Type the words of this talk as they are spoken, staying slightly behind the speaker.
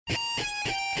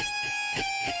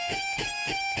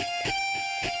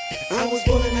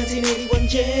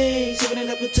G, 7 it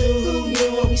up with 2. Who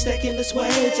knew? Are we stacking this way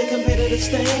to compare to the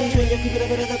stage? When you're creeping up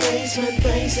out of the basement,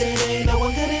 facing ain't no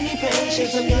one got any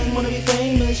patience. I'm young, wanna be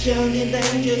famous, young and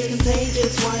dangerous,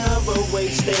 contagious. Why I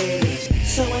always stage?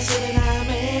 So I sit and I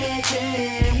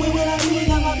imagine, where would I be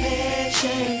without my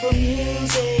passion for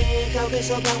music? I'll be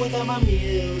so bad without my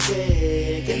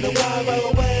music. In the wild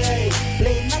away,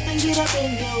 let nothing get up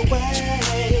in your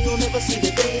way. You'll never see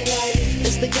the daylight.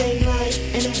 It's the game life,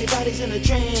 and everybody's in a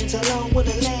trance, along with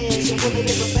the lens, and will it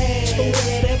ever pass? But will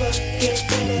it ever get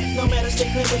better? No matter, stay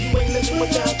clever, you ain't living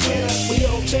without cheddar. We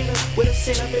all better with a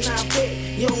setup in our bed.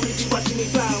 You only be watching me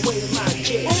fly away in my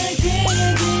jet. I can't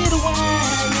get away,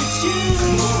 it's you.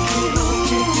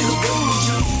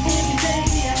 Everything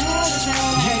be a hard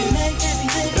time, make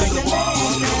everything like the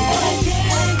last time. I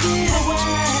can't get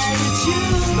away, it's you.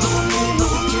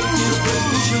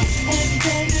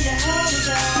 Everything be a hard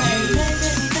time, make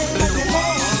everything like the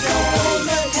last time.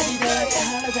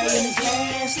 Holiday in his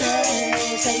last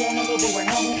day. Say I never will run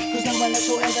home, cause no one else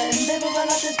will ever endeavor. But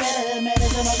life is better,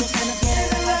 medicine, all this kind of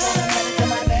better. And I got a medic in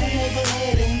my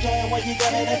neighborhood. Enjoy what you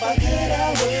got, and if I could, I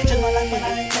would. Just my life when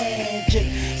I ain't magic.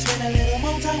 Spend a little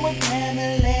more time with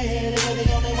family. They were the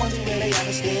only ones who really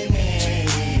understood me.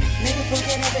 Never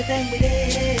forget everything we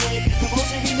did.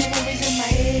 Compulsory memories in my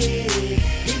head.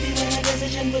 If you in a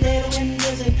position for that or in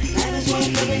prison, I just want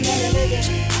to bring out a living.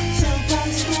 So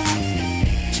positive.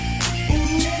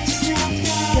 And let's not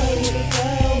go with the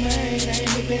flow, man. I ain't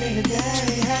preparing to die.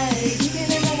 Hey, keep it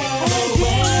in the wall. I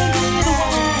can't get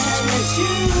away. It's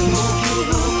you.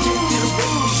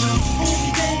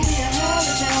 Everything be a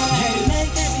holiday.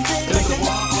 Make everything like the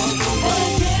wall. I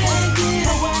can't get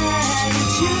away.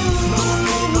 It's you.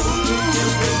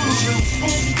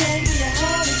 Everything be a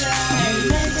holiday.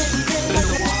 Make everything like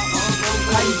the wall.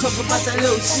 How you talk about that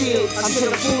little shit? I'm to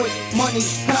the point. Money,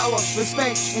 power,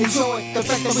 respect, enjoy. The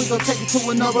fact that we gon' take it to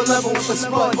another level with a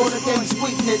sport. All the game's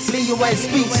weakness, leave your ass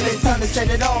speechless. Time to set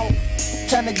it all.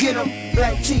 Time to get 'em.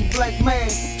 Black tee, black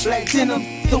mask, black denim.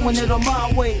 Doing it on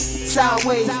my way,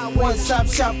 sideways. One stop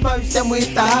shop first, then we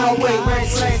hit the highway. Red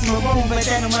slash maroon, but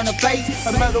then I'm on the base.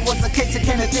 A murder was a case, I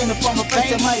can't attend from my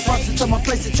face. I might bust into my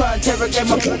place to try and interrogate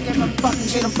my fucking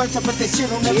get them first, but this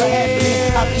shit'll never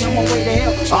happen. I'll be on my way to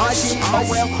hell. Oh shit, oh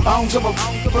well, I don't give a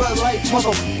blood life,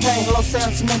 mother. Anglo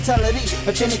sounds mentality.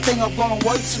 If anything, I'm going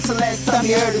worse since the last time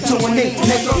you heard it to a nigga. I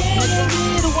can't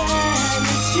get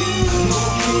away, it's you.